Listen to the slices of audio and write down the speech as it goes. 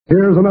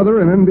Here's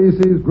another in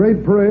NBC's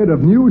great parade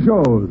of new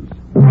shows.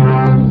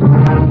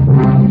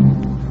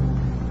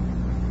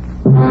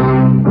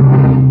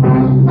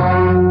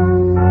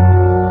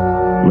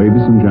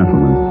 Ladies and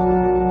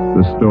gentlemen,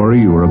 the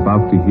story you are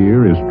about to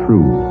hear is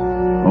true.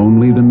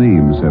 Only the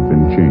names have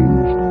been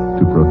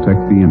changed to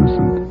protect the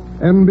innocent.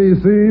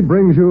 NBC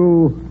brings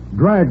you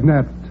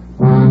Dragnet.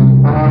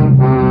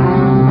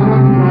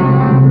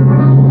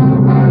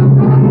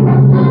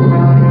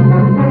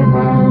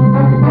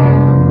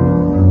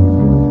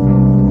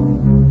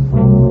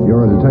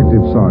 You're a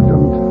detective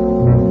sergeant.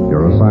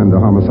 You're assigned to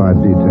homicide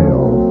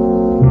detail.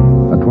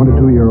 A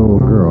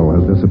 22-year-old girl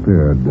has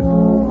disappeared.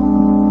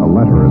 A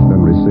letter has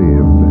been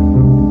received.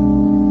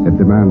 It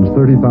demands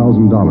 $30,000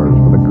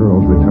 for the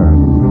girl's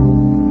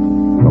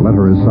return. The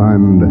letter is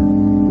signed,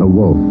 The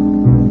Wolf.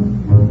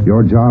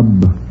 Your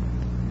job,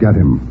 get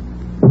him.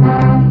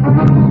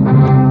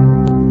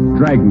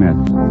 Dragnet,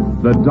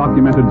 the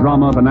documented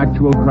drama of an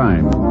actual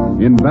crime,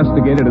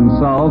 investigated and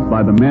solved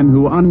by the men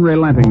who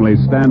unrelentingly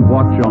stand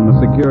watch on the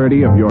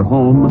security of your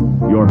home,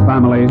 your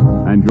family,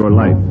 and your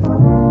life.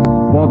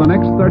 For the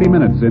next 30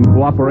 minutes, in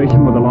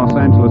cooperation with the Los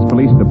Angeles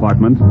Police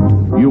Department,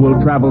 you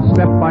will travel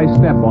step by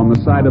step on the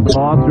side of the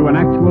law through an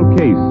actual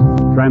case,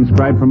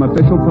 transcribed from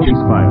official police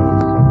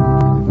files.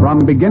 From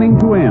beginning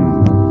to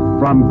end,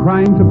 from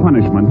crime to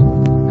punishment,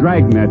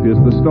 Dragnet is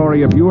the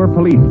story of your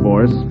police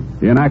force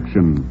in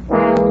action.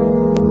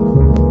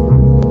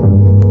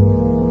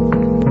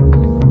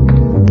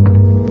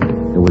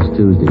 It was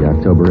Tuesday,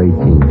 October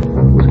 18th.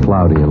 It was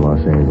cloudy in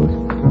Los Angeles.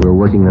 We were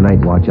working the night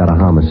watch out of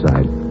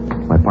homicide.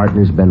 My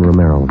partner's Ben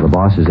Romero. The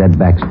boss is Ed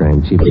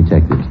Backstrand, chief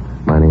detective.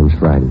 My name's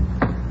Friday.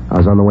 I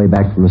was on the way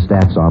back from the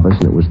stats office,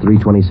 and it was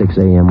 3:26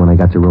 a.m. when I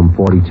got to room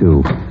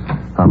 42.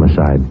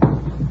 Homicide.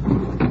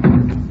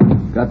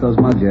 Got those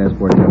mugs you asked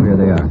for, Joe. Here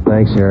they are.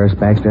 Thanks, Harris.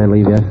 Backstrand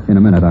leave yet? In a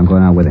minute, I'm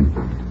going out with him.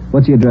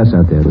 What's the address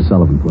out there, the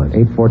Sullivan place?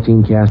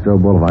 814 Castro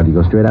Boulevard. You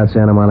go straight out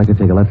Santa Monica,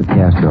 take a left at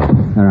Castro.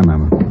 I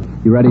remember.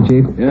 You ready,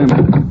 Chief? Yeah.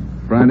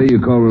 Friday, you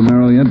call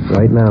Romero yet?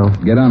 Right now.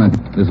 Get on it.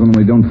 This one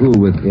we don't fool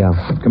with. Yeah.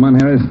 Come on,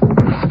 Harris.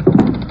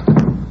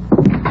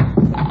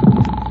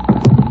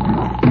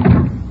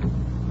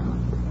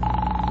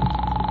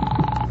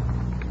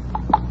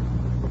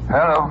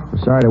 Hello.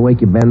 Sorry to wake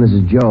you, Ben. This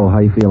is Joe. How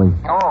you feeling?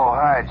 Oh,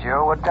 hi,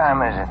 Joe. What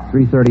time is it?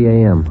 3:30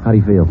 a.m. How do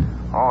you feel?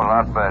 Oh, a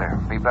lot better.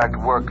 Be back to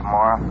work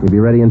tomorrow. You'll be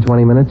ready in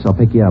 20 minutes? I'll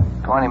pick you up.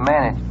 20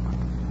 minutes.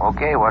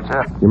 Okay, what's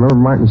up? You remember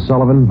Martin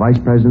Sullivan, vice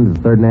president of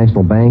the Third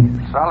National Bank?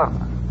 Sullivan?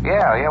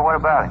 Yeah, what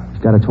about him?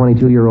 He's got a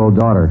 22-year-old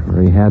daughter,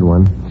 or he had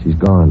one. She's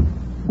gone.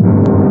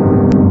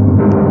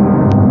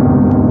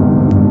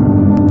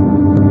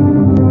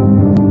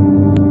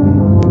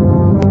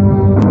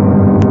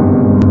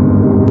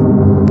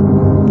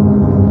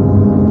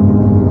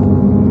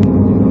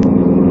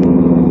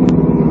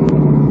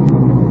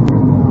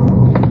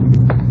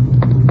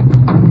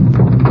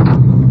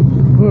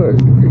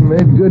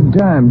 Good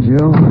time,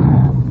 Joe.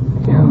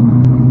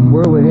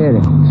 Where are we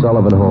heading?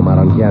 Sullivan home out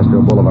on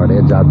Castro Boulevard.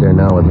 Ed's out there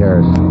now with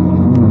Harris.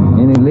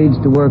 Any leads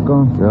to work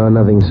on? No,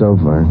 nothing so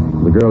far.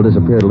 The girl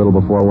disappeared a little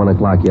before 1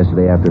 o'clock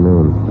yesterday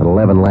afternoon. At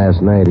 11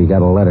 last night, he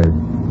got a letter.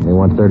 They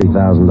want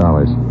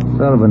 $30,000.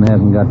 Sullivan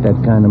hasn't got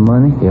that kind of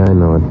money. Yeah, I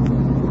know it.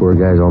 Poor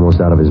guy's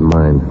almost out of his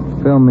mind.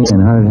 Fill me in.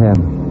 How did it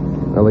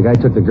happen? Well, the guy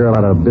took the girl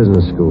out of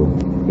business school.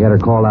 He had her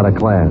called out of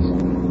class.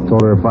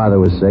 Told her father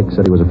was sick,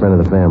 said he was a friend of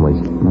the family's.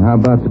 Well, how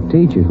about the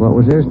teachers? What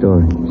was their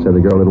story? Said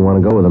the girl didn't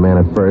want to go with the man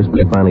at first, but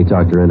he finally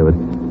talked her into it.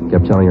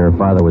 Kept telling her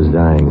father was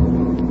dying.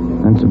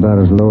 That's about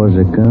as low as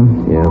they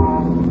come. Yeah.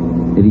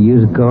 Did he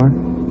use a car?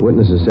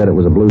 Witnesses said it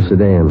was a blue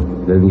sedan.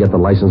 They didn't get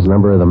the license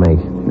number or the make.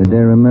 Did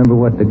they remember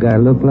what the guy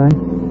looked like?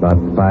 About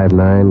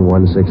 5'9",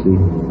 160,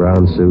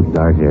 brown suit,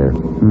 dark hair.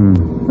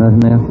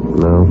 Nothing else?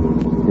 No.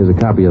 Here's a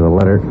copy of the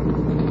letter.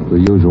 The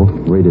usual.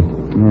 Read it.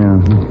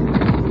 Yeah.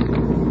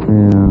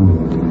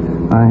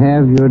 I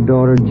have your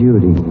daughter,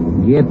 Judy.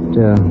 Get,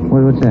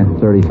 what's that?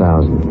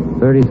 $30,000.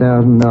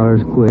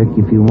 $30,000 quick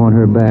if you want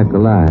her back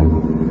alive.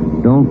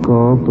 Don't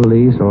call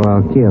police or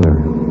I'll kill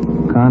her.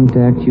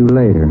 Contact you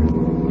later.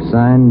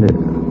 Signed,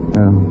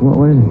 what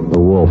was it? The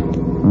Wolf.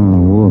 Oh,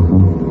 Wolf.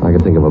 Huh? I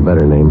could think of a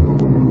better name.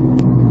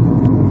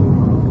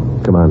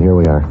 Come on, here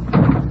we are.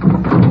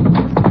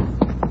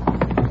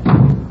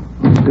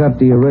 Got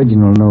the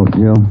original note,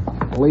 Joe.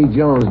 Lee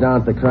Jones down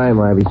at the crime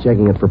lab. He's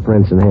checking it for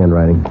prints and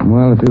handwriting.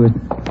 Well, if he was...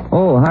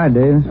 Oh, hi,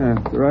 Davis.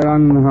 Right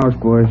on the house,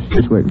 boys.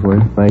 Just waiting for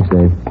you. Thanks,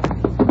 Dave.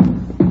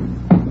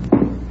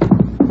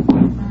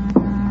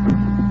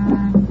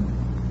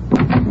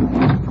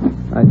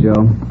 Hi,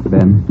 Joe.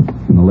 Ben.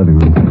 In the living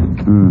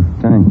room.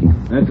 Thank you.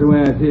 That's the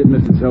way I see it,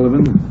 Mr.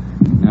 Sullivan.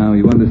 Now,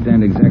 you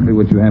understand exactly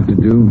what you have to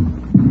do?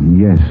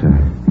 Yes, sir.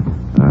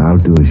 I'll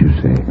do as you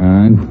say.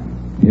 All right.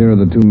 Here are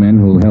the two men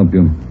who'll help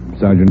you.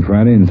 Sergeant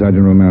Friday and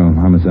Sergeant Romero,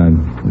 homicide.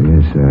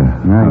 Yes, sir.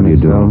 How do you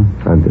do?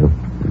 I do.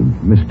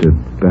 Mr.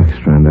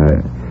 Backstrand,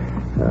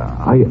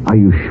 are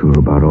you sure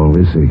about all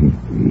this?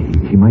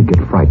 He might get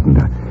frightened.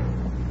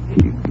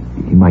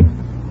 He might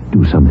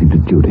do something to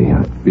Judy.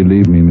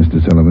 Believe me,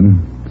 Mr. Sullivan,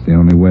 it's the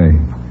only way.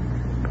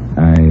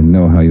 I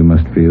know how you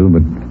must feel,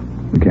 but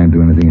we can't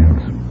do anything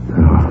else.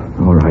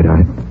 Oh, all right,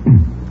 I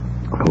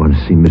want to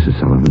see Mrs.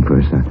 Sullivan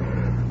first.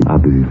 I'll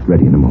be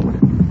ready in a moment.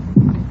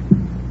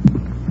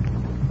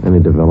 Any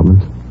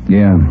developments?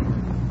 Yeah.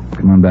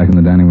 Come on back in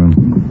the dining room.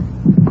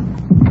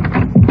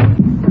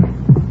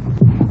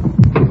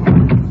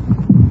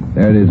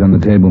 There it is on the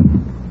table.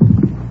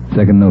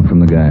 Second note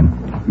from the guy.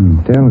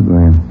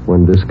 Telegram.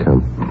 When'd this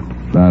come?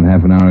 About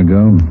half an hour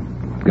ago.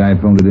 Guy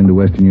phoned it into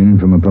Western Union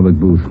from a public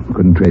booth.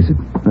 Couldn't trace it.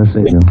 I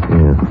see you.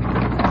 Yeah.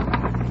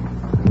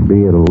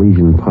 Be at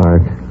Elysian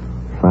Park,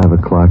 5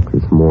 o'clock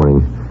this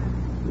morning,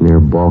 near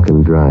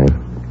Balkan Drive.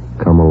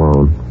 Come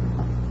alone.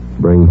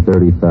 Bring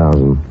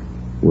 30,000.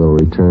 Will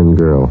return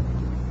girl.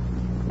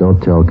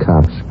 Don't tell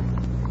cops.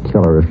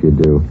 Kill her if you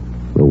do.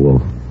 The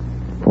Wolf.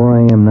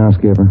 4 a.m. now,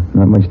 Skipper.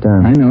 Not much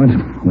time. I know it.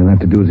 We'll have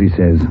to do as he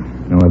says.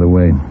 No other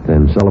way.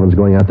 Then Sullivan's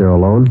going out there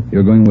alone?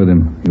 You're going with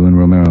him. You and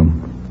Romero.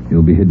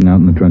 You'll be hidden out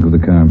in the trunk of the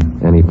car.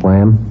 Any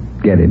plan?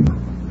 Get him.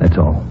 That's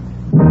all.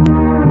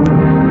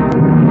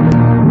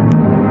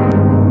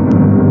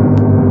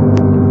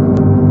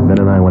 Ben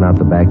and I went out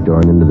the back door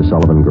and into the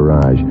Sullivan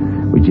garage.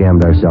 We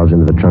jammed ourselves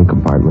into the trunk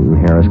compartment, and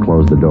Harris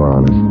closed the door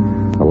on us.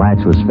 The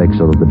latch was fixed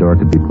so that the door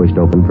could be pushed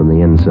open from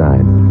the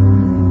inside.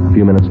 A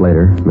few minutes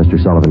later, Mr.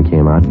 Sullivan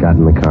came out, got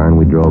in the car, and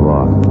we drove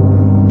off.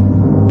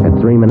 At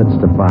 3 minutes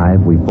to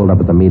 5, we pulled up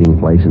at the meeting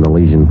place in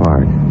Elysian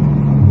Park.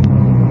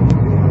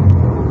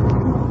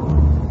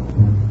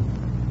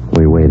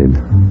 We waited.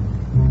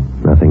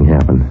 Nothing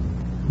happened.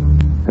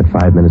 At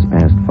 5 minutes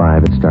past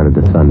 5, it started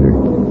to thunder.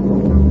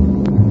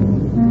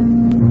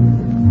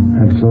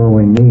 That's all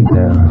we need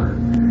now.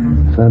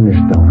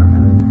 Thunderstorm.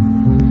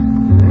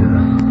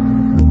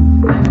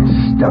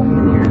 Stuff in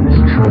here in this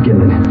trunk,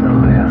 isn't it?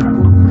 Oh, yeah.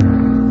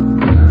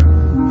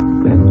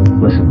 Ben,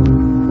 listen.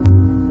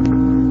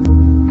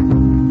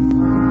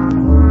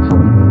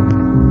 Sullivan?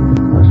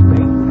 Must be.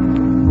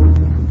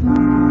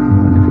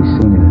 Wonder if he's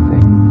seen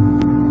anything.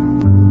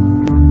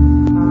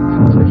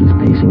 Sounds like he's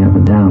pacing up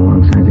and down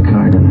alongside the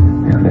car, doesn't it?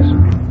 Yeah, listen.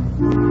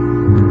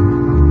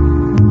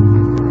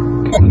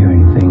 Can you hear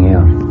anything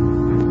else?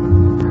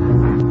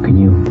 Can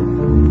you?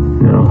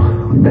 No,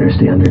 we better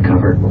stay under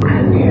cover.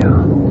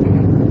 Yeah.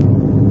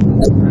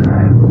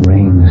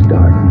 Rain's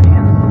starting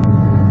in.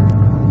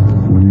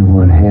 Wonder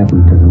what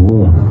happened to the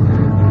wolf.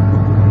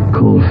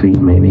 Cold feet,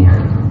 maybe.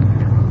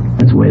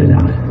 Let's wait it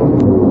out.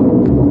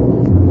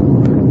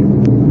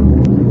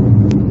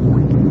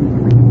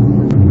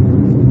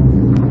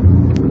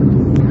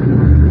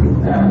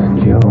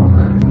 Joe.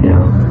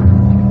 Yeah.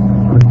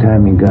 What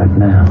time you got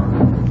now?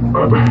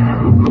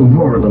 Move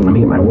over a little. Let me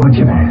get my watch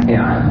here.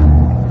 Yeah.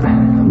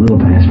 A little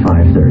past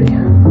 5:30.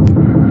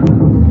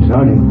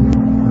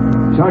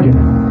 Sergeant.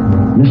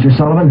 Mr.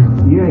 Sullivan?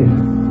 Yes.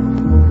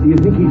 Do you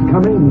think he's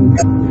coming?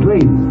 It's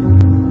late.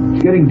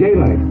 It's getting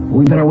daylight.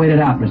 We better wait it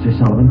out, Mr.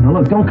 Sullivan. Now,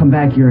 look, don't come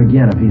back here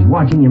again. If he's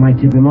watching, you might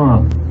tip him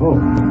off. Oh,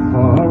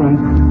 all right.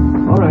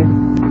 All right.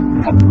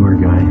 Poor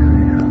guy.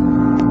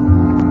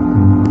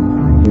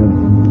 Yeah,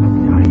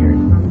 I hear it.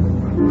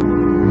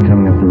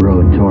 Coming up the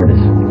road toward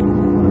us.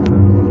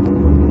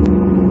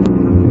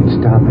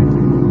 Stop it.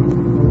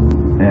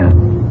 Yeah.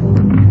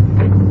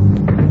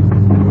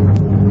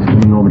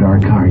 Swing over to our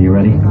car. You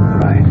ready?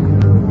 Right.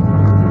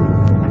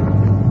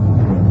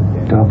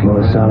 Talking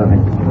with Sullivan.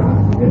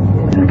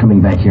 They're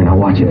coming back here. Now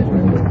watch it.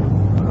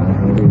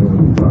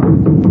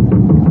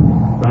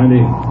 Brandy,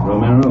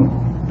 Romero?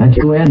 That's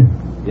you, Ed?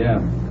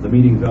 Yeah, the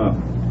meeting's off.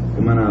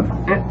 Come on out.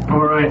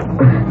 All right.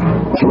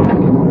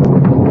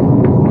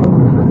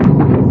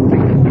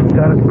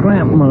 Got a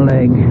cramp in my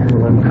leg.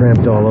 I'm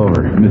cramped all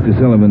over. Mr.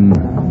 Sullivan,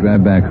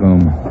 drive back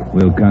home.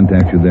 We'll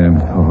contact you there.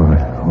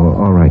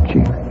 All right,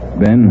 Chief.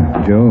 Ben,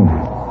 Joe,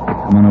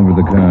 come on over to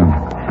the car.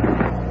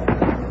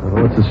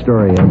 What's the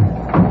story, Ed?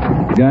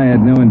 The guy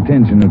had no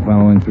intention of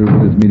following through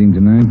with his meeting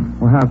tonight.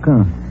 Well, how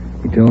come?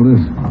 He told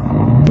us.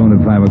 Phoned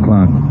at 5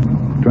 o'clock.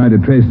 Tried to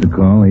trace the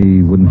call.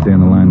 He wouldn't stay on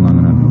the line long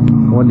enough.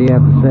 What do you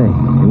have to say?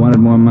 He wanted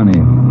more money.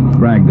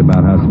 Bragged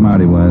about how smart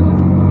he was.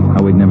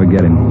 How we'd never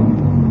get him.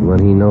 When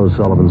he knows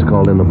Sullivan's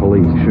called in the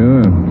police.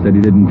 Sure. Said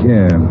he didn't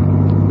care.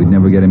 We'd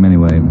never get him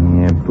anyway.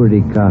 Yeah,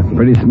 pretty cocky.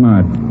 Pretty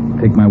smart.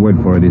 Take my word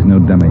for it, he's no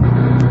dummy.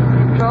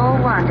 Control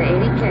 1 to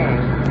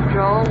 80K.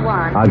 Control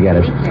 1 I'll get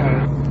it.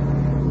 80K.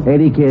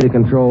 80K to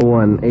Control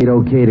 1.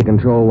 80K to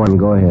Control 1.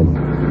 Go ahead.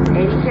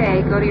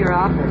 80K, go to your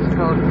office.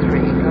 Code 3.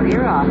 Go to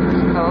your office.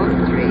 Code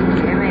 3.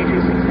 GMA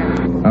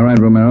 267. All right,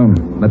 Romero.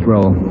 Let's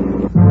roll.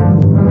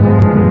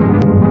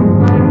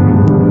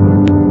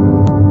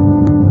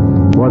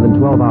 More than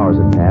 12 hours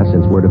had passed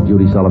since word of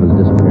Judy Sullivan's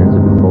disappearance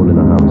had been phoned in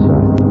a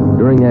homicide.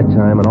 During that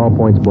time, an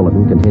all-points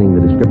bulletin containing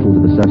the descriptions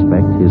of the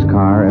suspect, his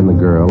car, and the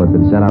girl had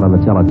been sent out on the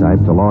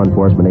teletype to law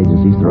enforcement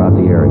agencies throughout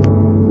the area.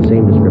 The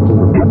same descriptions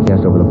were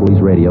broadcast over the police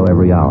radio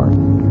every hour.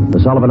 The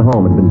Sullivan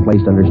home had been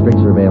placed under strict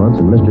surveillance,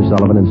 and Mr.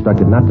 Sullivan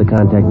instructed not to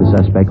contact the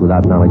suspect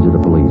without knowledge of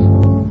the police.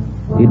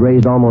 He'd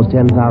raised almost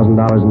 $10,000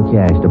 in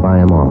cash to buy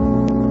him off.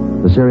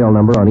 The serial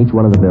number on each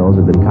one of the bills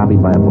had been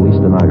copied by a police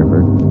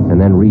stenographer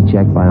and then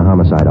rechecked by a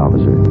homicide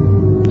officer.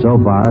 So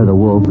far, the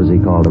wolf, as he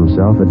called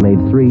himself, had made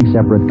 3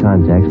 separate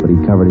contacts, but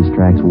he'd covered his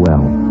tracks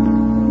well.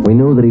 We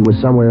knew that he was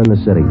somewhere in the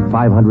city,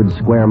 500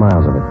 square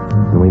miles of it,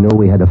 and we knew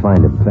we had to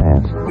find him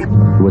fast.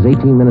 It was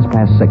 18 minutes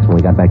past 6 when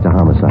we got back to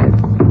homicide.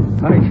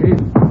 Hi, Chief.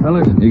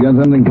 Fellas, you got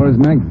something for us,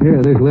 Mac?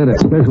 Here, this letter.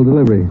 Special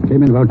delivery.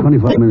 Came in about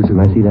 25 minutes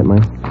ago. Can I see that,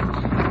 Mike?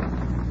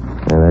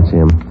 Yeah, that's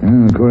him.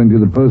 According to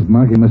the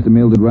postmark, he must have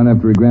mailed it right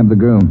after he grabbed the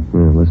girl.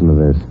 Listen to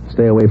this.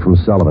 Stay away from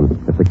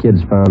Sullivan. If the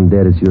kid's found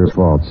dead, it's your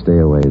fault. Stay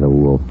away, the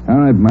wolf. All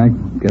right, Mike.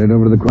 Get it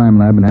over to the crime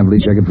lab and have Lee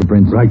check it for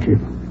prints. Right, Chief.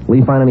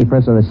 Lee find any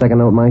prints on the second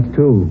note, Mike?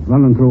 2.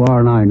 Running through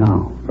R&I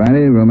now.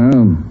 Friday,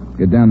 Romero,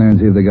 get down there and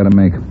see if they got a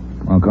make.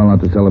 I'll call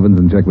out to Sullivan's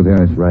and check with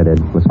Harris. Right, Ed.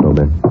 Let's go,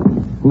 Ben.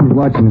 Who's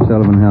watching the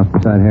Sullivan house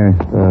beside Harris?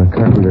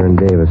 Carpenter and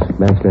Davis.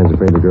 Backstrand's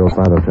afraid the girl's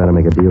father will try to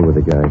make a deal with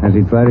the guy. Has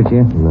he tried it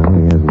yet? No,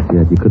 he hasn't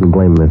yet. You couldn't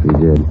blame him if he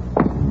did.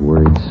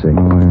 Worried sick.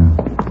 Oh, yeah.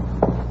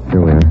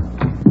 Here we are.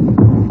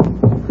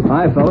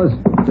 Hi, fellas.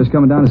 Just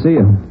coming down to see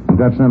you. You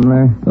got something,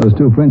 Larry? Those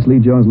 2 prints Lee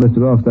Jones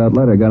lifted off that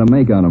letter got a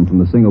make on them from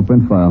the single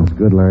print file. That's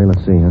good, Larry.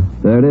 Let's see, huh?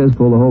 There it is.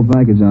 Pull the whole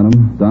package on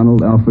him.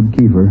 Donald Alfred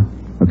Kiefer.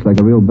 Looks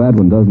like a real bad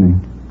one, doesn't he?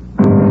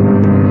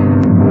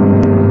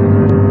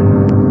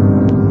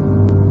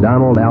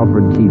 Donald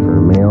Alfred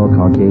Kiefer, male,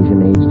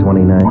 Caucasian, age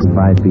 29,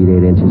 5 feet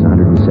 8 inches,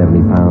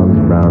 170 pounds,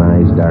 brown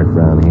eyes, dark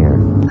brown hair.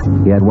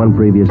 He had 1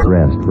 previous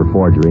arrest for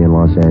forgery in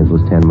Los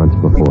Angeles 10 months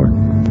before.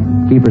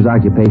 Kiefer's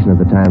occupation at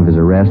the time of his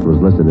arrest was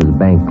listed as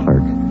bank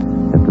clerk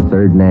at the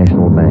Third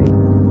National Bank.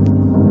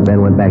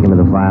 Ben went back into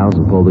the files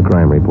and pulled the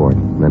crime report.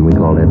 Then we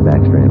called Ed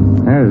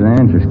Backstrand. There's the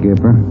answer,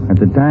 Skipper. At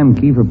the time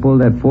Kiefer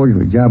pulled that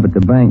forgery job at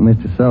the bank,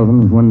 Mr.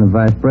 Sullivan was one of the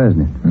vice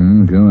presidents.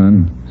 Go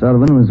on.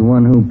 Sullivan was the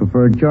one who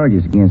preferred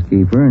charges against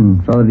Kiefer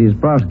and saw that he was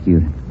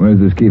prosecuted. Where's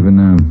this Kiefer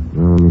now?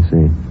 Well, let me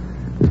see.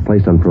 He was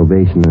placed on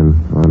probation, and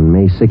on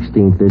May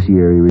 16th this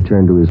year, he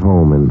returned to his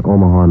home in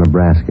Omaha,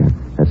 Nebraska.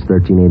 That's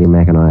 1380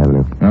 Mackinac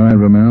Avenue. All right,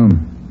 Romero.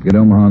 Get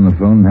Omaha on the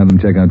phone and have them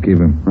check out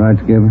Kiefer. Right,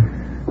 Skipper?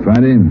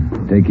 Friday,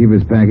 take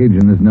Kiefer's package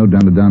and this note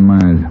down to Don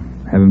Myers.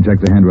 Have him check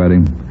the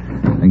handwriting.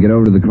 And get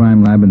over to the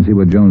crime lab and see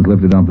what Jones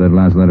lifted off that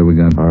last letter we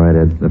got. All right,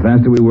 Ed. The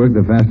faster we work,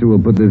 the faster we'll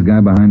put this guy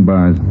behind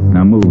bars.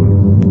 Now move.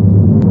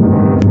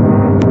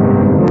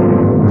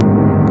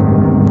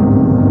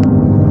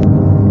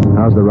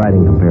 How's the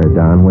writing compared,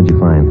 Don? What'd you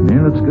find?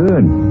 Yeah, looks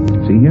good.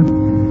 See here?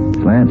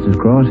 Slants as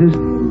crosses,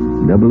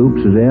 double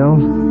oops as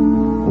L's,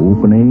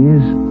 open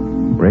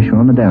A's, pressure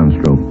on the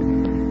downstroke.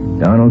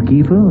 Donald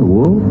Kiefer, the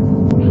wolf,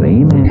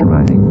 same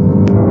handwriting.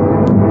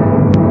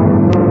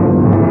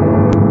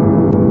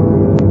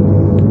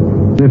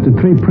 Lifted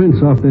 3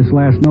 prints off this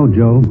last note,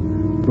 Joe.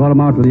 Brought them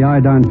out with the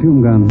iodine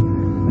fume gun.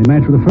 They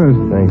match with the first.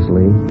 Thanks,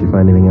 Lee. Did you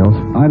find anything else?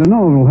 I don't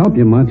know if it'll help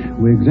you much.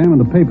 We examined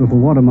the paper for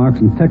watermarks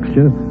and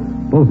texture.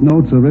 Both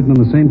notes are written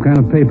on the same kind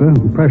of paper.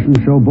 Impressions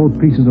show both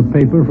pieces of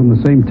paper from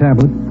the same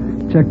tablet.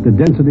 Checked the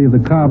density of the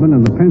carbon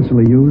and the pencil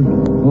he used.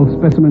 Both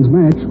specimens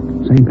match.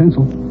 Same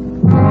pencil.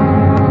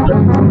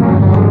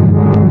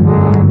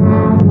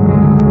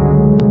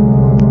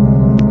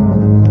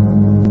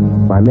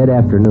 By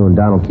mid-afternoon,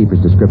 Donald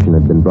Kiefer's description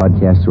had been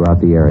broadcast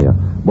throughout the area.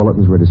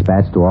 Bulletins were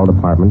dispatched to all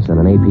departments, and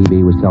an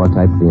APB was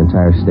teletyped to the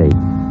entire state.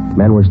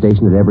 Men were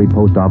stationed at every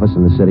post office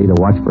in the city to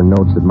watch for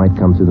notes that might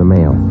come through the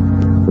mail.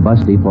 The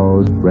bus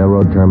depots,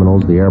 railroad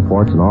terminals, the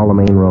airports, and all the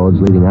main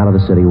roads leading out of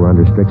the city were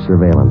under strict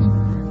surveillance.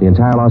 The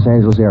entire Los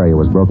Angeles area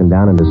was broken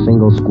down into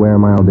single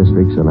square-mile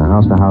districts, and a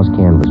house-to-house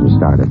canvass was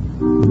started.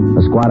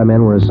 A squad of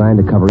men were assigned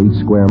to cover each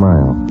square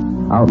mile.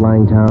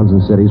 Outlying towns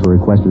and cities were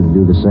requested to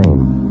do the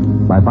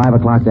same. By 5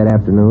 o'clock that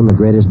afternoon, the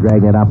greatest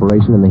Dragnet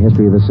operation in the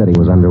history of the city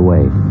was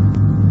underway.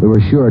 We were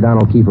sure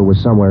Donald Kiefer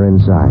was somewhere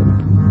inside.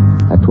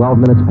 At 12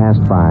 minutes past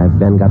 5,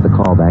 Ben got the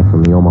call back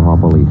from the Omaha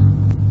police.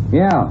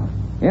 Yeah,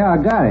 I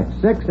got it.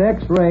 6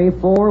 X-ray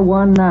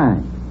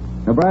 419.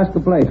 Nebraska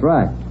place,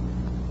 right.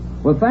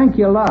 Well, thank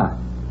you a lot.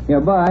 Yeah,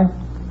 bye.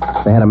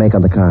 They had a make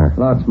on the car.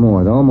 Lots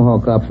more. The Omaha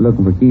cops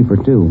looking for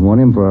Kiefer, too. Want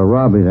him for a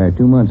robbery there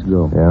 2 months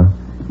ago. Yeah?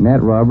 In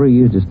that robbery,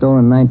 used a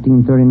stolen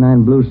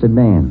 1939 blue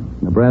sedan.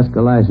 Nebraska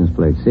license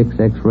plate, 6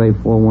 X-ray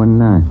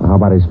 419. Well, how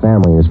about his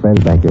family and his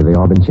friends back there? They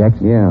all been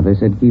checked? Yeah, they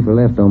said Kiefer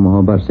left Omaha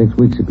about 6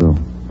 weeks ago.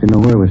 Didn't know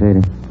where he was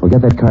heading. Well,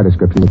 get that car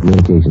description to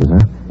communications,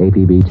 huh?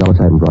 APB,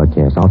 teletype, and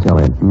broadcast. I'll tell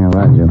Ed. Yeah,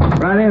 right, Joe.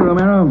 Friday,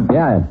 Romero.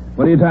 Yeah, Ed.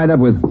 What are you tied up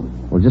with?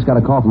 Well, just got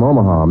a call from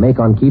Omaha. A make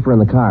on Kiefer in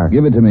the car.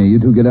 Give it to me. You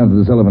two get out to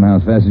the Sullivan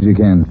house fast as you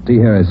can. T.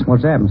 Harris.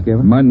 What's happened,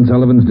 Skipper? Martin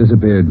Sullivan's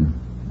disappeared.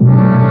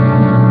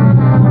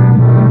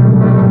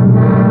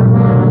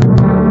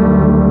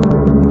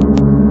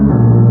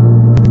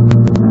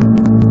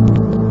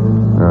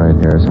 All right,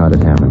 Harris, how'd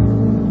it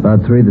happen?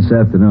 About 3 this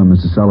afternoon,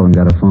 Mr. Sullivan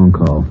got a phone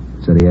call.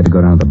 Said he had to go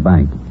down to the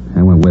bank.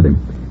 I went with him.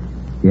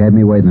 He had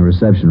me wait in the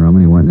reception room,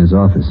 and he went in his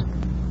office.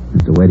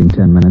 After waiting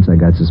 10 minutes, I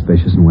got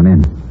suspicious and went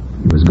in.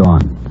 He was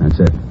gone. That's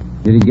it.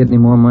 Did he get any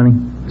more money?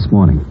 This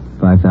morning,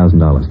 $5,000.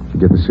 Did you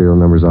get the serial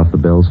numbers off the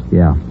bills?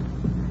 Yeah.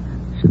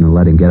 Shouldn't have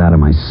let him get out of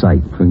my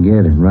sight.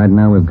 Forget it. Right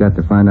now, we've got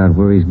to find out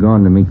where he's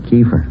gone to meet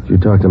Kiefer. Did you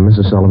talk to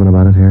Mrs. Sullivan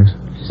about it, Harris?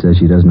 She says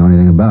she doesn't know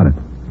anything about it.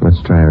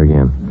 Let's try her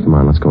again. Come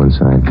on, let's go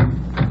inside.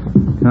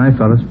 Hi,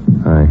 fellas.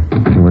 Hi.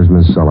 Where's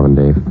Miss Sullivan,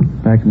 Dave?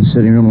 Back in the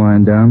sitting room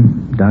lying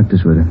down.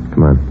 Doctor's with her.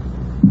 Come on.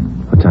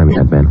 What time you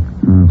got, Ben?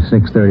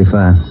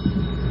 6:35.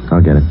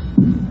 I'll get it.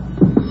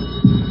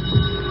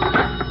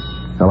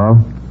 Hello?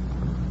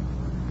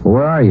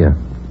 Where are you?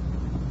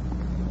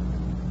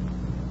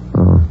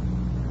 Oh.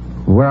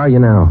 Where are you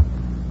now?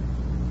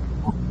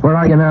 Where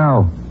are you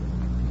now?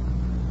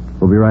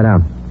 We'll be right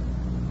out.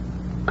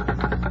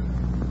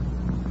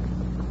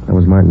 That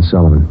was Martin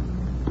Sullivan.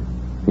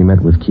 He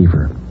met with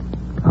Kiefer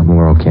out in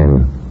Laurel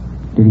Canyon.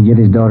 Did he get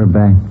his daughter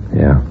back?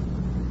 Yeah.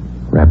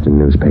 Wrapped in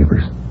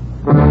newspapers.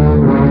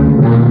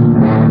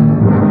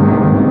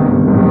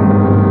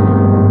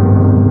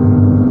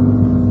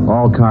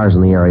 All cars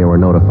in the area were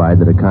notified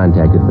that a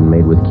contact had been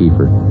made with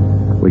Kiefer.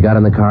 We got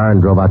in the car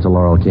and drove out to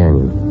Laurel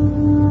Canyon.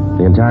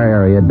 The entire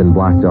area had been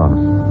blocked off.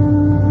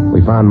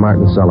 We found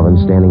Martin Sullivan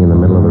standing in the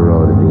middle of the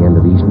road at the end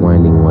of East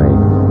Winding Way.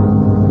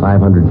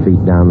 500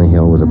 feet down the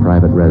hill was a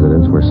private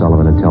residence where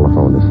Sullivan had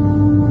telephoned us.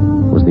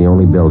 It was the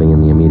only building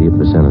in the immediate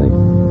vicinity.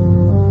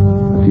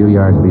 A few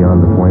yards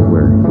beyond the point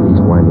where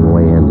East Winding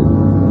Way ended,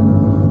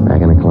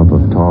 back in a clump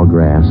of tall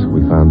grass,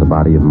 we found the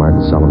body of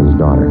Martin Sullivan's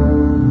daughter.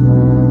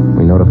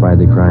 We notified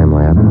the crime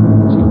lab,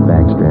 Chief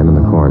Backstrand in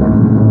the coroner.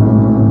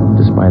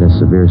 Despite a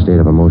severe state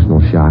of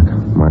emotional shock,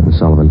 Martin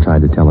Sullivan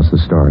tried to tell us the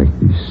story.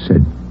 He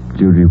said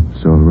Judy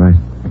was all right.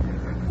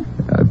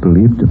 I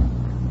believed him.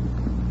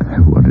 I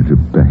wanted her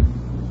back.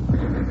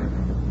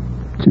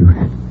 Judy.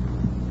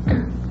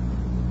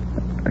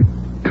 I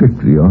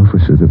tricked the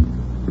officer, the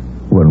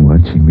one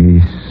watching me.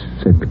 He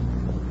said,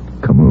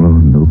 come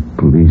alone, no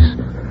police.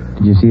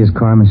 Did you see his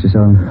car, Mr.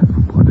 Sullivan? I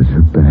wanted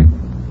her back.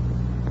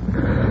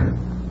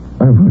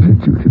 I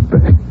wanted Judy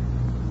back.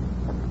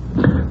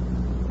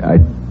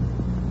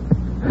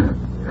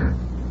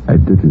 I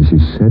did as he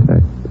said.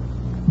 I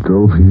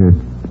drove here at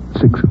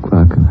 6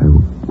 o'clock and I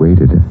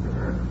waited.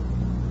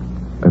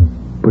 I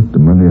put the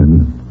money in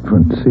the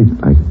front seat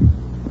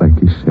like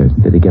he said.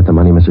 Did he get the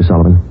money, Mr.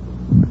 Sullivan?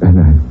 And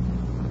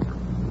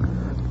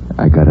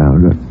I got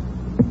out.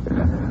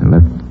 I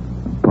left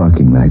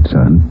parking lights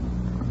on.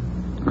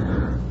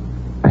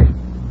 I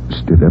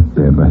stood up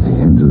there by the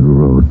end of the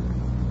road,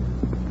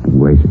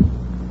 waiting.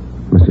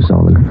 Mr.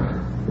 Sullivan.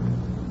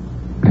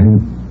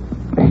 And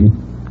he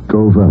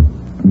drove up.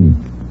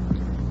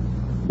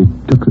 He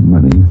took the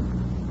money.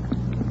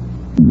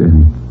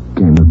 Then he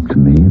came up to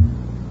me.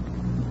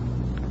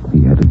 He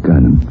had a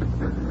gun.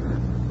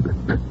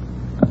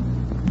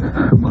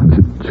 I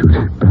wanted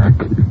Judy back.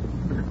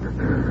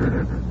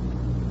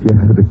 He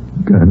had a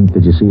gun.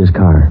 Did you see his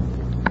car?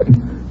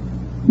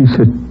 He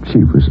said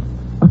she was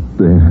up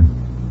there,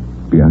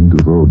 beyond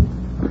the road,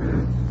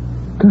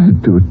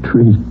 tied to a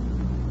tree.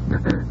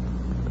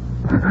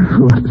 I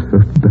wanted her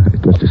back.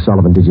 Mr.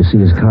 Sullivan, did you see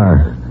his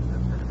car?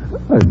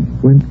 I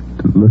went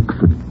to look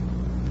for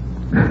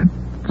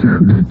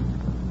Judy.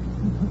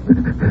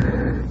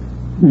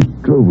 He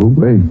drove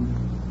away.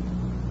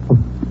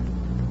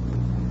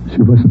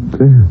 She wasn't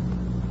there.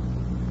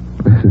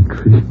 By the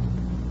tree.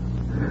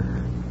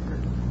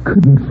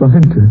 Couldn't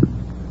find her.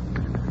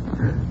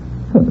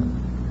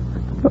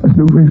 On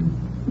the way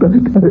back,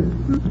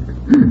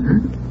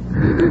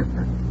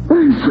 I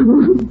saw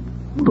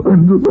the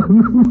bundle on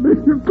the way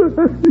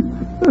back.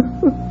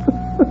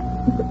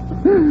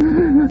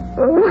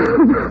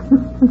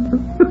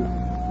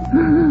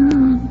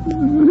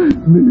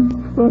 Let me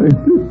find it.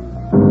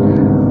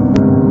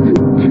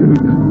 Judy.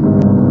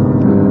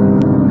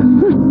 Let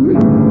me find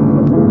it.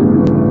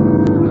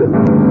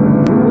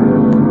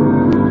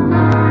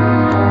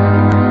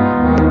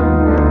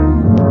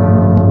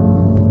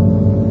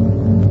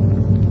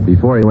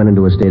 Before he went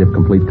into a state of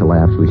complete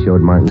collapse, we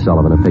showed Martin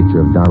Sullivan a picture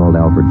of Donald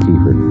Alfred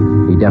Kiefer.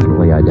 He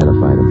definitely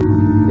identified him.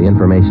 The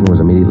information was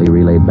immediately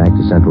relayed back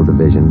to Central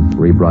Division,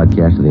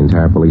 rebroadcast to the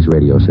entire police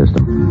radio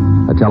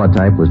system. A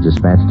teletype was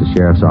dispatched to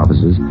sheriff's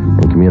offices,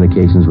 and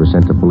communications were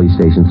sent to police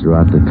stations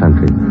throughout the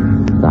country.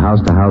 The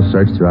house-to-house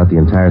search throughout the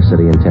entire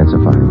city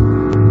intensified.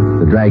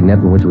 The dragnet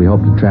in which we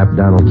hoped to trap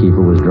Donald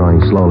Kiefer was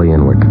drawing slowly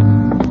inward.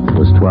 It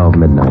was 12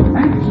 midnight.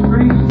 Next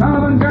Street,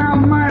 Sullivan girl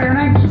murder.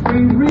 Next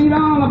Street, read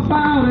all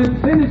about it.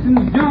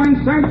 Citizens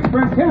join search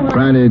for killer.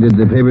 Friday, did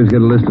the papers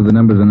get a list of the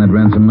numbers on that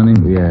ransom money?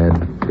 Yeah,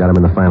 got them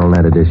in the final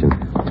night edition.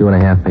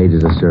 2.5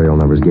 pages of serial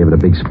numbers. Gave it a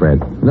big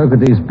spread. Look at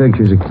these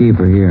pictures of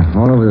Kiefer here,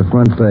 all over the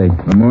front page.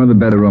 The more the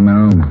better,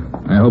 Romero.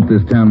 I hope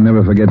this town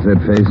never forgets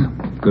that face.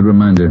 Good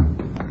reminder.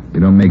 You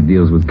don't make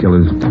deals with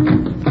killers.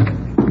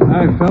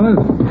 Hi, fellas.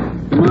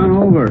 Come on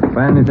over.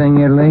 Find anything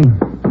yet, Lee?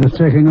 Just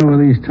checking over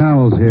these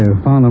towels here.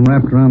 Found them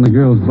wrapped around the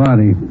girl's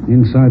body,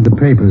 inside the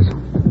papers.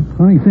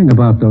 Funny thing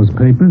about those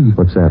papers.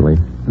 What's that, Lee?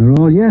 They're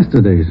all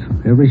yesterday's.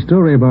 Every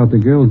story about the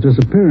girl's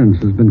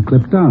disappearance has been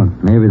clipped out.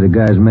 Maybe the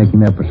guy's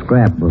making up a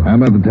scrapbook. How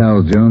about the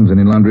towels, Jones?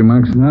 Any laundry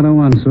marks? Not a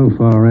one so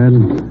far, Ed.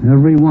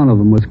 Every one of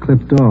them was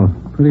clipped off.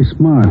 Pretty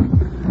smart.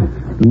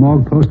 The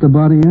morgue post the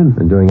body in?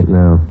 Been doing it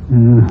now.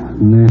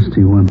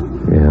 Nasty one.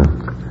 Yeah.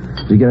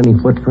 Did you get any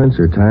footprints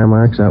or tire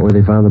marks out where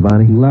they found the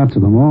body? Lots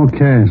of them, all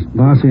cast.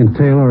 Bossy and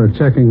Taylor are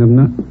checking them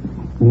now.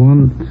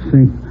 One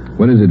thing...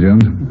 What is it,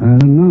 Jones? I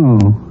don't know.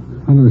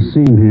 Under the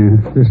seam here.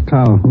 This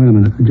towel. Wait a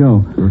minute.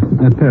 Joe,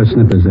 that pair of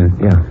snippers there.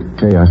 Yeah,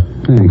 here you are.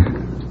 Thanks.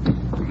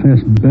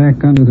 That's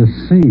back under the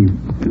seam.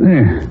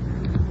 There.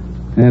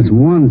 That's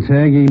one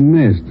tag he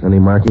missed. Any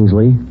markings,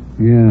 Lee?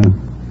 Yeah.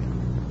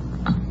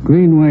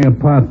 Greenway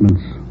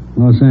Apartments,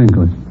 Los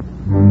Angeles.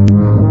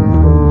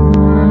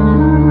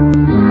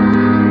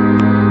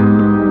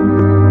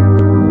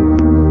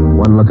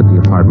 One look at the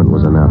apartment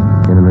was enough.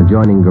 In an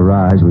adjoining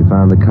garage, we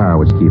found the car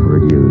which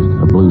Kiefer had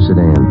used, a blue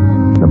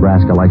sedan.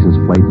 Nebraska license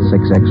plate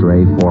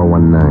 6X-ray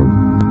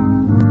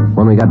 419.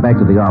 When we got back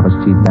to the office,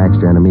 Chief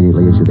Backstrand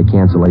immediately issued a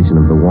cancellation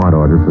of the want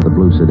order for the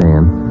blue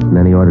sedan, and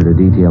then he ordered a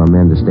detail of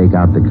men to stake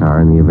out the car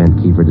in the event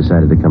Kiefer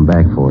decided to come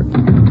back for it.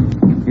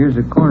 Here's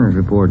the coroner's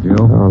report, Joe.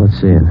 Oh, let's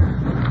see it.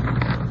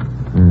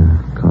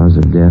 Cause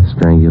of death,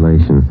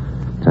 strangulation.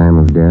 Time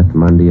of death,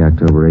 Monday,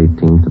 October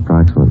 18th,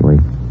 approximately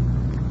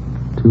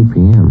 2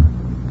 p.m.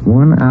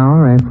 1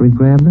 hour after he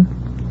grabbed her?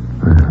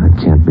 That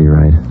can't be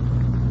right.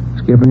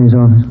 Skipper in his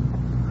office?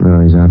 No,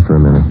 he's out for a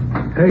minute.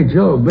 Hey,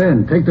 Joe,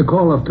 Ben, take the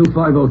call off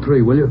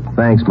 2503, will you?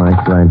 Thanks,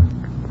 Mike. Right.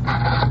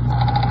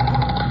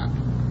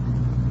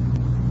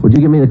 Would you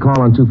give me the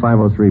call on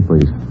 2503,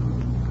 please?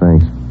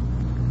 Thanks.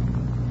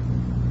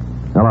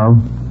 Hello?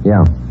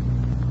 Yeah.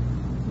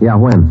 Yeah,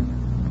 when?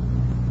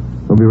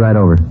 We'll be right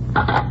over.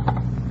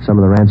 Some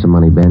of the ransom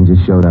money, Ben,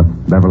 just showed up.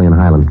 Beverly and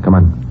Highland. Come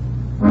on.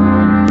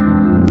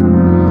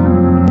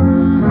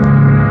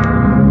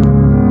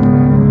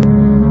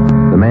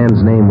 The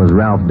man's name was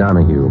Ralph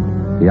Donahue.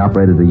 He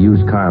operated the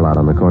used car lot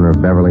on the corner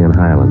of Beverly and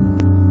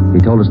Highland. He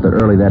told us that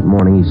early that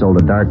morning he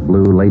sold a dark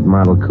blue late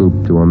model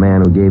coupe to a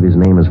man who gave his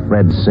name as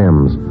Fred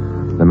Sims.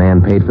 The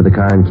man paid for the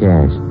car in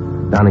cash.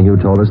 Donahue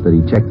told us that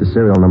he checked the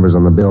serial numbers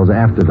on the bills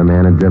after the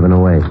man had driven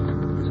away.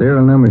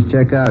 Serial numbers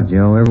check out,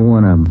 Joe, every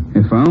one of them.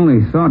 If I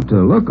only thought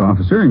to look,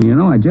 officer, and you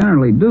know I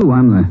generally do.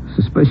 I'm the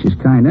suspicious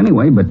kind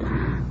anyway, but,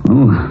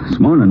 this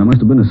morning I must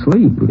have been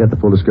asleep. You got the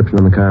full description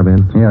on the car,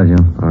 Ben? Yeah,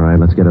 Joe. All right,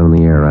 let's get it on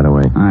the air right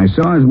away. I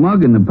saw his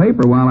mug in the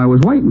paper while I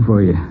was waiting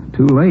for you.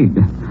 Too late.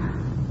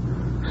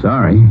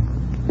 Sorry.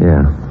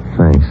 Yeah,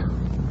 thanks.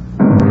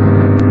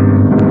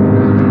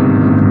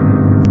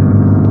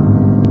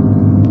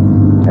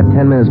 At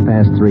 10 minutes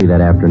past 3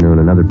 that afternoon,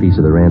 another piece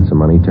of the ransom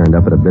money turned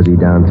up at a busy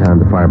downtown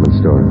department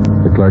store.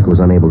 The clerk was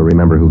unable to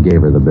remember who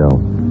gave her the bill.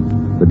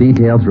 The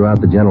detail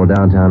throughout the general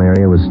downtown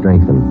area was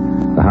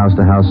strengthened. The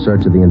house-to-house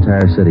search of the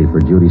entire city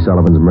for Judy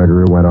Sullivan's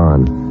murderer went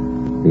on.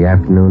 The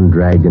afternoon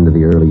dragged into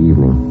the early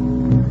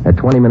evening. At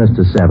 20 minutes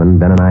to 7,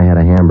 Ben and I had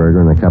a hamburger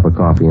and a cup of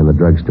coffee in the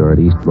drugstore at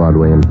East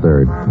Broadway and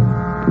 3rd.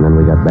 And then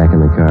we got back in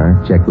the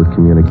car, checked with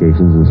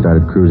communications, and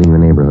started cruising the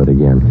neighborhood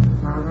again.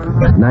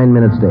 At 9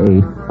 minutes to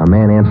 8, a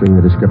man answering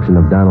the description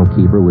of Donald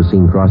Kiefer was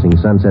seen crossing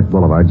Sunset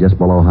Boulevard just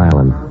below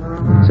Highland.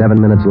 7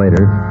 minutes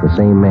later, the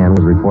same man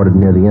was reported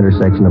near the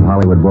intersection of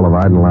Hollywood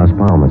Boulevard and Las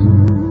Palmas.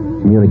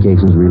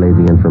 Communications relayed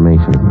the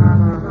information.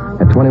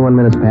 At 21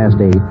 minutes past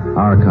 8,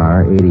 our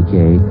car,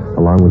 80K,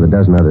 along with a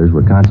dozen others,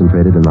 were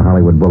concentrated in the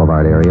Hollywood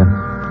Boulevard area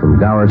from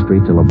Gower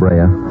Street to La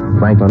Brea,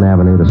 Franklin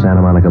Avenue to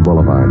Santa Monica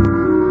Boulevard.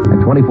 At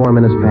 24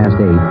 minutes past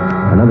 8,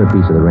 another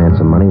piece of the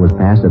ransom money was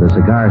passed at a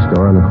cigar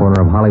store on the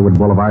corner of Hollywood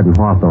Boulevard and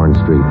Hawthorne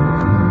Street.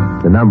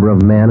 The number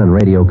of men and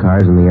radio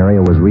cars in the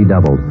area was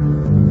redoubled.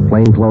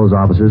 Plainclothes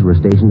officers were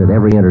stationed at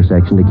every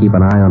intersection to keep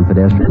an eye on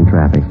pedestrian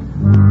traffic.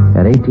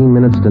 At 18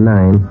 minutes to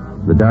 9,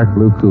 the dark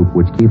blue coupe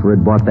which Kiefer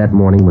had bought that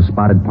morning was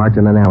spotted parked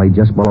in an alley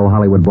just below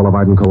Hollywood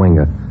Boulevard and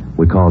Cahuenga.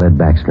 We called Ed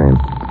Backstrand.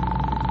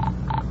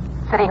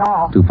 City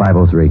Hall.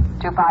 2503.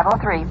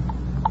 2503.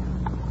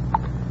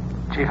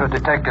 Chief of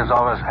Detectives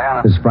Office,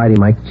 Hannah. This is Friday,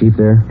 Mike. Chief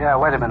there? Yeah,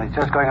 wait a minute.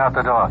 Just going out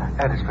the door.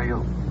 Ed, it's for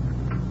you.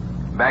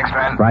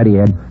 Backstrand? Friday,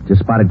 Ed.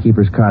 Just spotted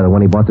Kiefer's car, the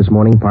one he bought this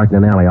morning, parked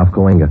in an alley off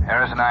Cahuenga.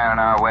 Harris and I are on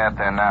our way up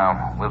there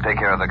now. We'll take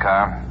care of the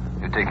car.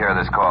 You take care of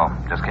this call.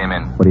 Just came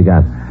in. What do you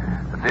got?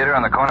 The theater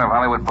on the corner of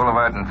Hollywood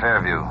Boulevard and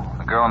Fairview.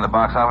 The girl in the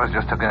box office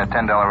just took in a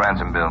 $10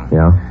 ransom bill.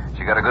 Yeah?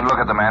 She got a good look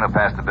at the man who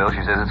passed the bill.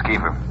 She says it's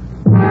Kiefer.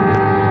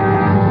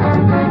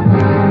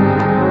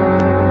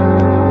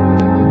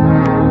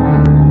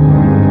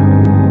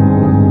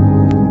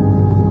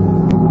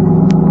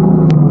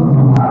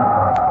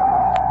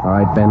 All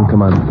right, Ben,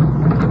 come on.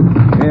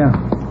 Yeah.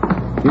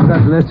 You've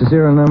got the list of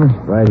serial numbers?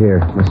 Right here.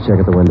 Let's check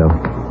at the window.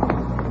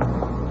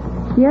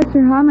 Yes,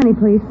 sir. How many,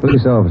 please?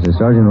 Police officers.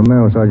 Sergeant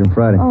Romero, Sergeant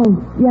Friday. Oh,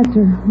 yes,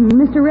 sir.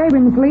 Mr.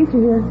 Rayburn, the police are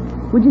here.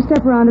 Would you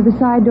step around to the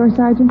side door,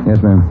 Sergeant?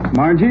 Yes, ma'am.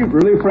 Margie,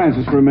 relieve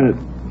Francis for a minute.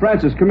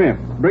 Francis, come here.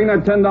 Bring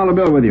that $10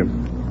 bill with you.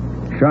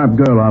 Sharp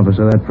girl,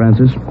 officer, that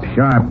Francis.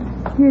 Sharp.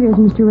 Here it is,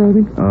 Mr.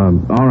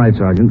 Rayburn. All right,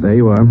 Sergeant. There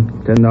you are.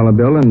 $10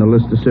 bill and the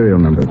list of serial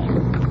numbers.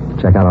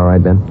 Check out all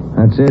right, Ben?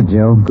 That's it,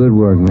 Joe. Good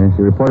work, miss.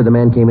 You reported the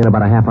man came in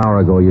about a half hour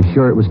ago. You're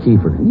sure it was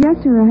Kiefer? Yes,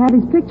 sir. I had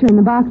his picture in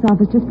the box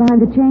office just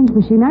behind the change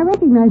machine. I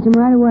recognized him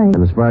right away.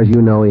 And as far as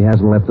you know, he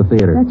hasn't left the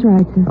theater. That's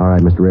right, sir. All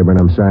right, Mr. Rayburn,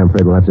 I'm sorry. I'm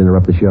afraid we'll have to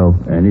interrupt the show.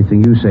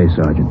 Anything you say,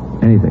 Sergeant.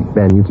 Anything.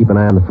 Ben, you keep an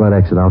eye on the front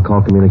exit. I'll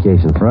call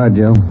communications. Right,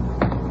 Joe.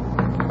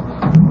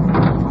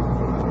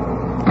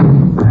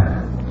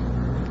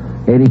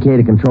 80K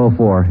to Control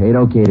 4.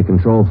 80K to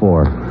Control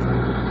 4.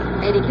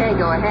 80K,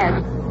 go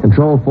ahead.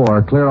 Control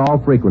 4, clear all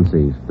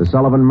frequencies. The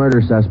Sullivan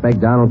murder suspect,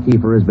 Donald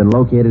Kiefer, has been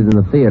located in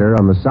the theater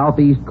on the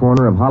southeast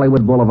corner of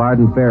Hollywood Boulevard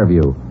and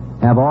Fairview.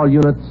 Have all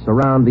units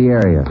around the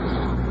area.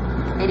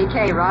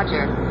 80K,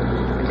 roger.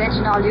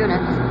 Attention all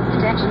units.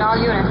 Attention all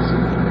units.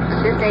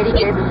 Assist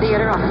 80K at the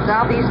theater on the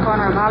southeast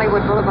corner of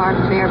Hollywood Boulevard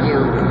and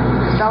Fairview.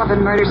 The Sullivan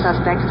murder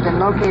suspect has been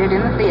located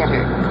in the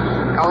theater.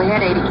 Go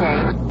ahead,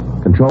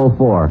 80K. Control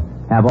 4,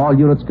 have all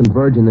units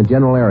converge in the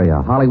general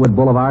area, Hollywood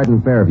Boulevard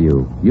and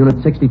Fairview. Unit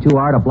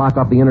 62R to block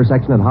off the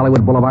intersection at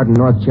Hollywood Boulevard and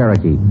North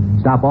Cherokee.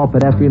 Stop all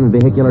pedestrian and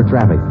vehicular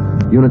traffic.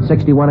 Unit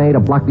 61A to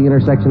block the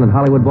intersection at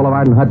Hollywood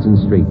Boulevard and Hudson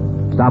Street.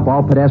 Stop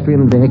all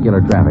pedestrian and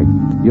vehicular traffic.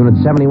 Unit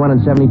 71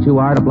 and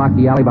 72R to block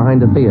the alley behind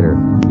the theater.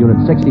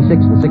 Unit 66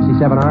 and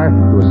 67R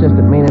to assist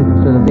at main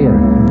entrance to the theater.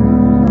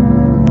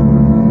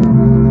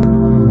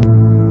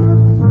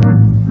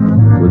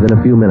 Within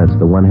a few minutes,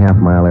 the 1/2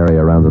 mile area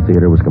around the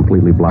theater was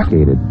completely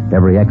blockaded.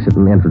 Every exit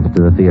and entrance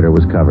to the theater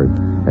was covered.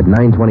 At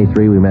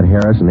 9:23, we met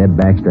Harris and Ed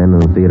Backstrand in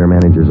the theater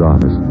manager's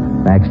office.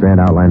 Backstrand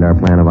outlined our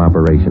plan of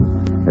operation.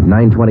 At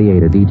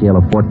 9:28, a detail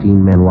of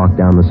 14 men walked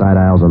down the side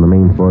aisles on the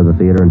main floor of the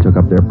theater and took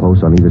up their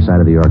posts on either side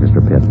of the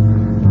orchestra pit.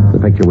 The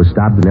picture was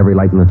stopped and every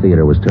light in the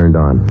theater was turned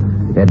on.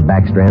 Ed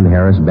Backstrand,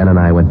 Harris, Ben, and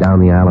I went down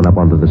the aisle and up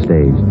onto the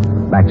stage.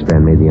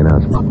 Backstrand made the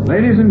announcement.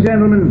 Ladies and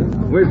gentlemen,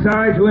 we're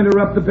sorry to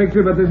interrupt the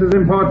picture, but this is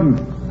important.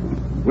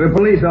 We're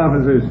police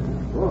officers.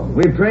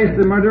 We've traced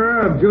the murderer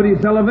of Judy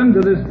Sullivan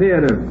to this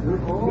theater.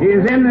 He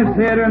is in this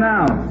theater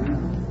now.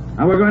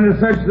 Now we're going to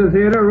search the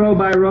theater row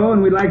by row,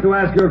 and we'd like to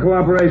ask your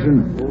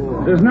cooperation.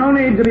 There's no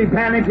need to be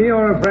panicky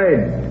or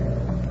afraid.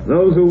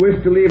 Those who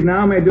wish to leave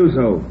now may do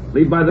so.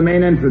 Leave by the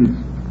main entrance.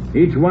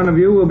 Each one of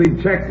you will be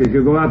checked as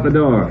you go out the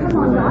door.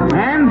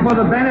 And for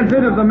the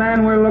benefit of the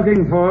man we're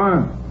looking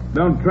for,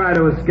 don't try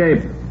to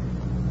escape.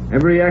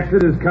 Every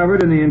exit is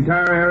covered and the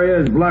entire area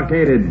is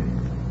blockaded.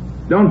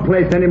 Don't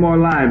place any more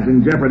lives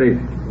in jeopardy.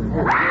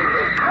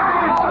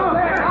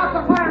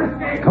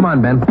 Come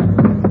on, Ben.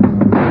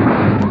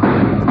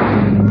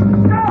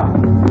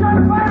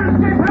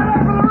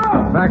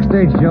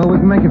 Backstage, Joe. We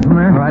can make it from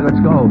there. All right, let's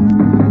go.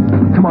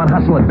 Come on,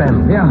 hustle it,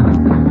 Ben. Yeah.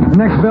 The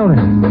next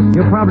building.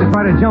 You'll probably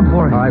try to jump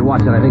for it. All right,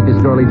 watch it. I think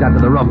this door leads out to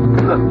the roof.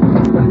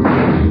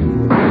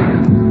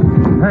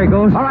 There he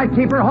goes. All right,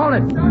 keeper, hold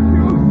it.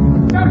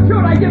 Don't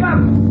shoot, I give up.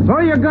 Throw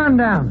your gun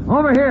down.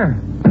 Over here.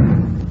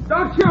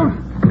 Don't shoot.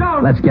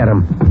 Don't. Let's get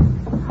him.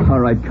 All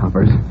right,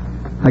 coppers.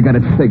 I got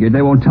it figured.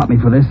 They won't top me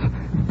for this.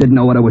 Didn't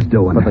know what I was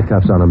doing. Put the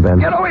cuffs on him, Ben.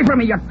 Get away from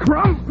me, you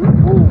crumb!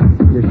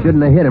 You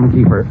shouldn't have hit him,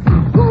 keeper.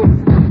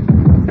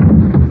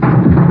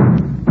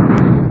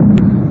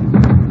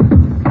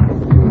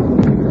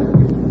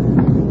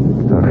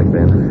 All right,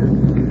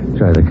 Ben.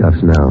 Try the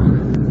cuffs now.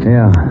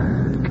 Yeah.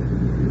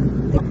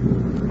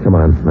 Come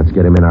on, let's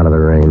get him in out of the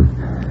rain.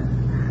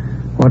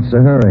 What's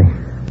the hurry?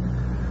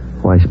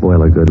 Why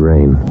spoil a good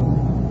rain?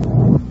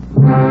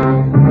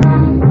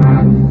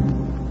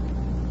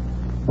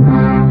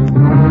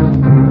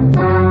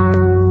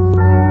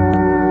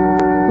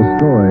 The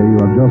story you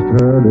have just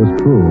heard is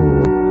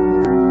true.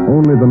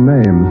 Only the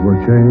names were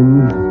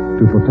changed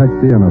to protect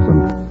the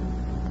innocent.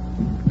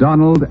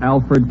 Donald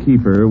Alfred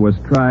Kiefer was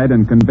tried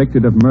and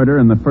convicted of murder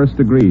in the first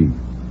degree.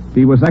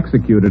 He was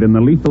executed in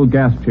the lethal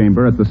gas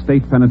chamber at the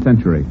state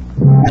penitentiary.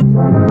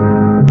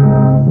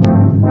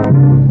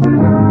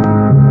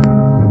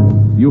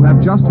 You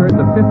have just heard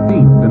the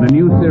 15th in a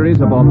new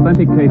series of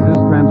authentic cases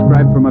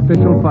transcribed from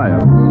official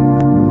files.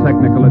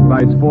 Technical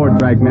advice for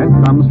Dragnet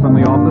comes from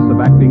the Office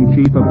of Acting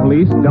Chief of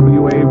Police,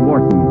 W.A.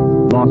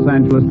 Wharton, Los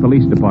Angeles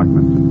Police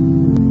Department.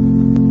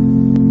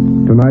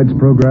 Tonight's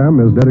program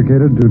is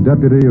dedicated to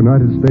Deputy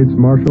United States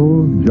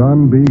Marshal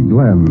John B.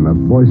 Glenn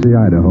of Boise,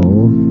 Idaho,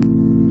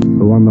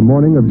 who on the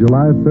morning of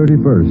July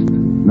 31st,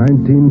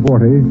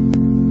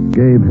 1940,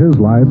 gave his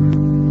life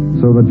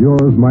so that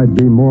yours might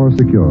be more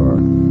secure.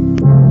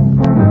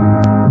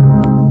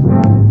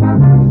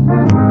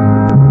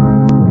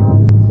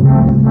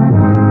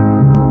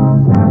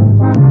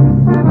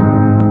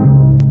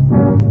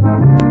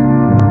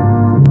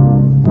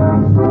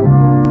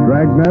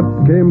 Dragnet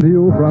came to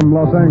you from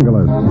Los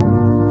Angeles.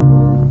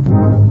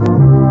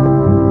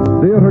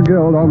 Theater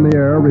Guild on the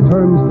Air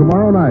returns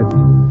tomorrow night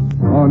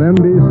on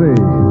NBC.